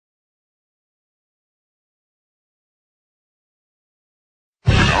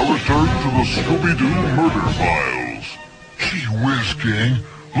Now return to the Scooby-Doo murder files. Gee whiz, gang.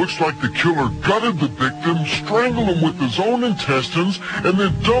 Looks like the killer gutted the victim, strangled him with his own intestines, and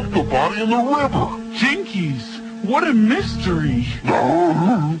then dumped the body in the river. Jinkies, what a mystery.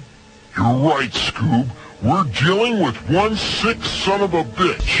 You're right, Scoob. We're dealing with one sick son of a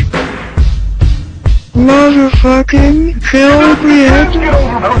bitch. Motherfucking kill me.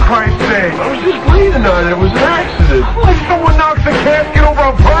 For Christ's sake. I was just bleeding on it. It was an accident. Like someone knocked the casket over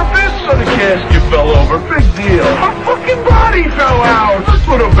on purpose? So the casket fell over. Big deal. Her fucking body fell out. Let's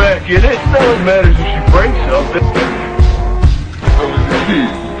put her back in it. Not what matters if she breaks something. I mean, the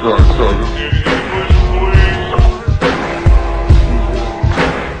keys, Sergeant.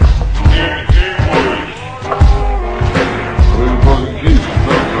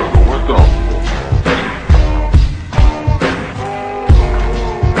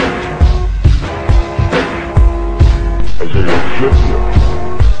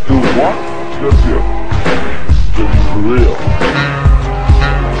 Do what? Cynthia. For real.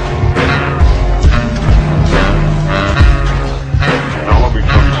 Now let me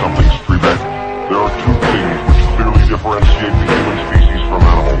tell you something, Streebek. There are two things which clearly differentiate the human species from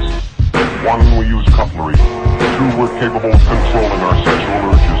animals. One, we use cutlery. Two, we're capable of controlling our sexual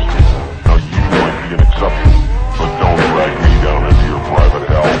urges. Now you might be an exception, but don't drag me down into your private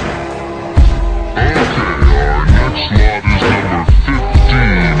hell. Okay, our next lot is number 15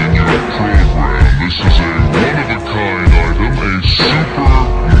 in your program. This is a one-of-a-kind item, a super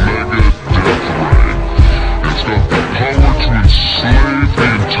mega death ray. It's got the power to enslave the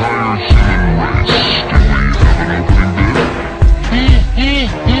entire human race. Do we have an opening bid?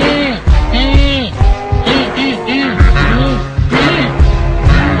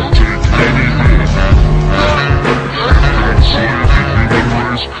 We'll take any bid. Enslave the human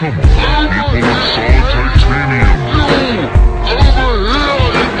race? Come on, people with solid titanium.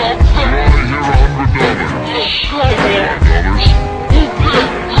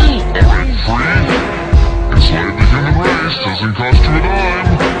 Doesn't cost you a dime.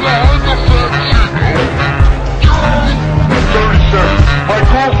 And the fat shit, no. 37. My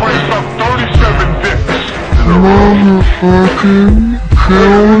girlfriend sucked 37 dicks. Motherfucking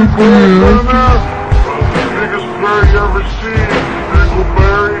kill me. Biggest berry you ever seen.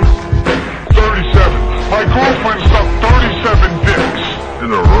 Dingleberry. 37. My girlfriend sucked 37 dicks. In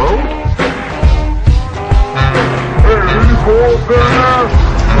a row? Hey, any balls there?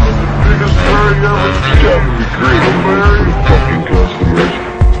 Biggest berry you ever seen. That would be great for the fucking customers.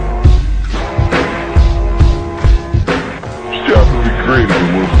 That would be great if it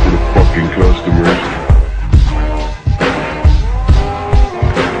was for the fucking customers.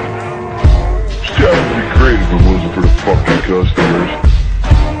 That would be great if it wasn't for the fucking customers.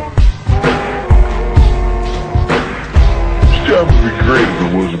 That would be great if it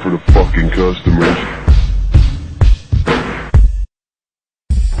wasn't for the fucking customers.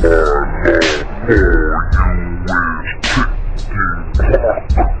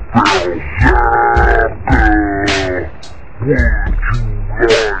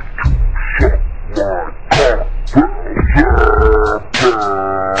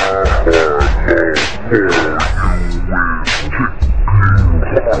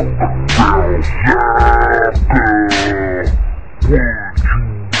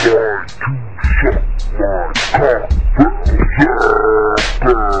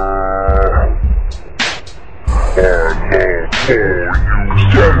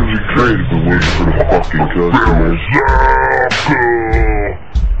 That would be great if it wasn't for the fucking customers.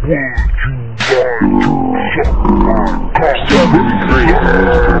 That would be great if it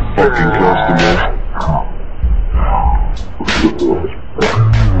wasn't for the fucking customers.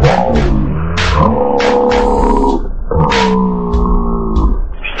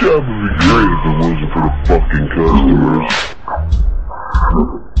 That would be great if it wasn't for the fucking customers.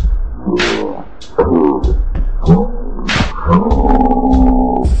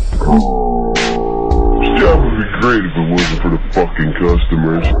 That would be great if it wasn't for the fucking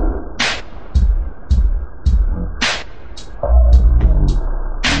customers.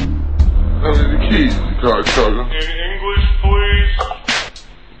 How many keys, Sergeant? In English, please.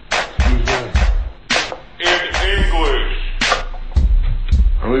 Who's that? In English.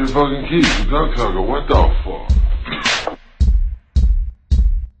 How many fucking keys, Sergeant? What the fuck?